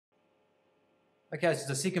Okay, so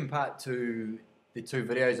the second part to the two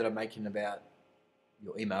videos that I'm making about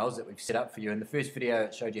your emails that we've set up for you. In the first video,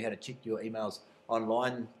 it showed you how to check your emails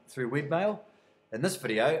online through webmail. In this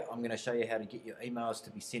video, I'm going to show you how to get your emails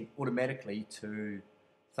to be sent automatically to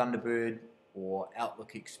Thunderbird or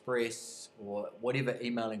Outlook Express or whatever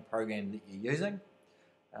emailing program that you're using.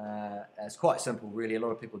 It's quite simple, really. A lot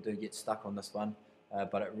of people do get stuck on this one,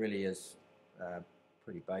 but it really is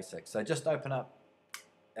pretty basic. So just open up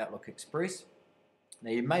Outlook Express. Now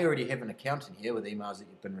you may already have an account in here with emails that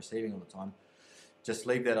you've been receiving all the time. Just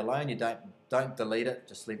leave that alone. You don't delete it.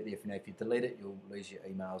 Just leave it there for now. If you delete it, you'll lose your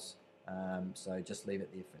emails. So just leave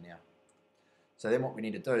it there for now. So then what we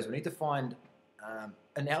need to do is we need to find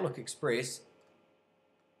in Outlook Express.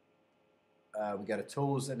 We go to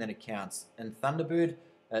Tools and then Accounts. In Thunderbird,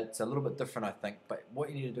 it's a little bit different, I think. But what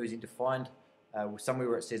you need to do is you need to find somewhere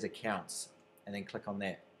where it says Accounts, and then click on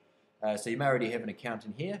that. So you may already have an account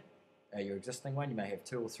in here. Your existing one, you may have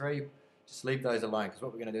 2 or 3. Just leave those alone, because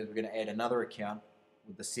what we're going to do is we're going to add another account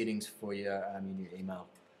with the settings for your new email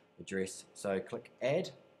address. So click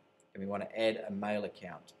Add, and we want to add a mail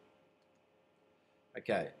account.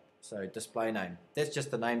 Okay, so display name. That's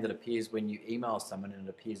just the name that appears when you email someone, and it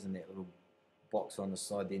appears in that little box on the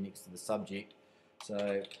side there next to the subject.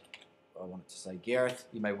 So I want it to say Gareth.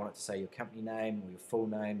 You may want it to say your company name or your full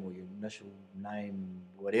name or your initial name,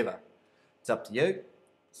 whatever. It's up to you.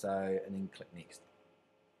 So, and then click next.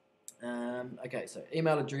 Okay, so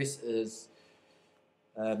email address is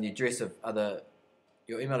the address of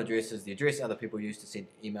your email address is the address other people use to send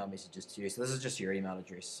email messages to you. So this is just your email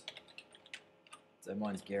address. So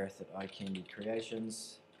mine's Gareth at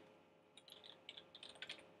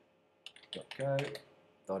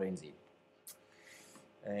iCandyCreations.co.nz.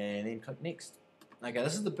 And then click next. Okay,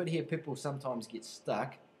 this is the bit here people sometimes get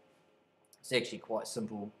stuck. It's actually quite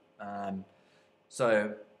simple.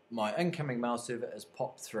 So my incoming mail server is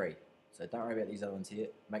POP3. So don't worry about these other ones here.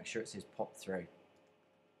 Make sure it says POP3.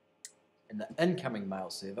 And the incoming mail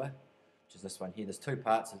server, which is this one here, there's 2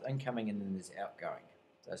 parts. There's incoming and then there's outgoing.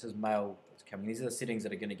 So this is mail that's coming. These are the settings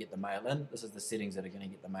that are going to get the mail in. This is the settings that are going to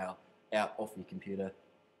get the mail out off your computer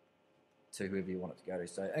to whoever you want it to go to.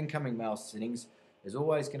 So incoming mail settings is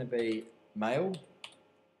always going to be mail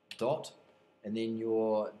dot and then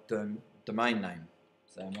your domain name.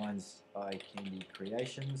 So mine's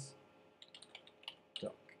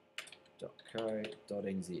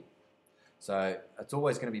iCandyCreations.co.nz. So it's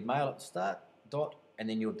always going to be mail at the start, dot, and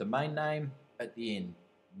then your domain name at the end,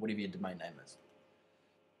 whatever your domain name is.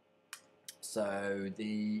 So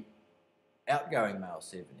the outgoing mail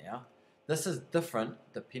server now, this is different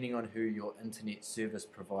depending on who your internet service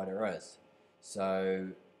provider is.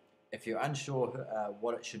 So if you're unsure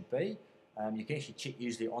what it should be, you can actually check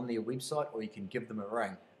usually on their website, or you can give them a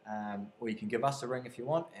ring, or you can give us a ring if you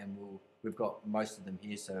want, and we've got most of them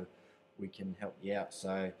here, so we can help you out.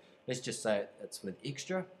 So let's just say it's with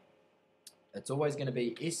Extra. It's always going to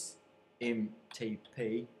be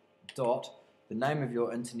SMTP dot the name of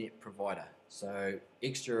your internet provider. So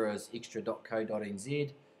Extra is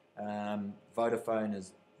extra.co.nz. Vodafone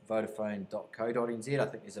is vodafone.co.nz. I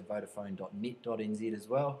think there's a vodafone.net.nz as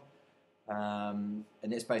well. And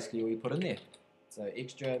that's basically all you put in there. So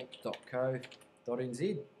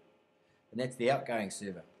extra.co.nz, and that's the outgoing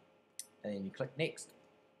server. And then you click next.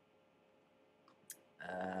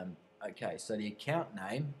 Okay, so the account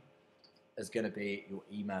name is going to be your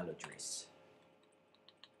email address.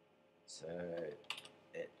 So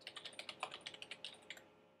at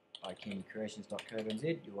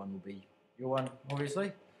iCandyCreations.co.nz, your one will be your one,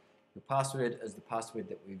 obviously. Your password is the password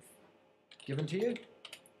that we've given to you.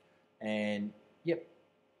 And yep,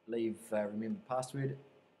 leave remember password.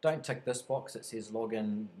 Don't tick this box that says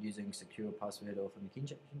login using secure password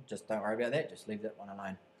authentication. Just don't worry about that. Just leave that one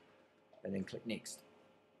alone. And then click next.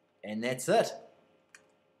 And that's it.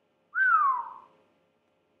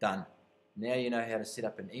 Done. Now you know how to set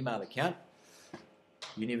up an email account.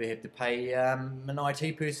 You never have to pay an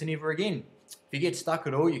IT person ever again. If you get stuck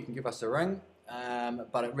at all, you can give us a ring.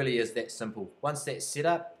 But it really is that simple. Once that's set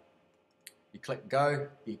up, you click go,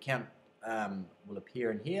 the account will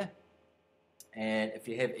appear in here, and if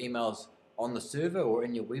you have emails on the server or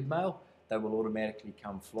in your webmail, they will automatically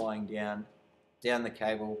come flying down the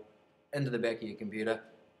cable into the back of your computer,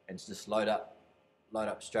 and just load up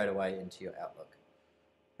straight away into your Outlook.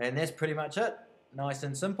 And that's pretty much it. Nice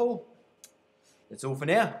and simple. That's all for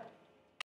now.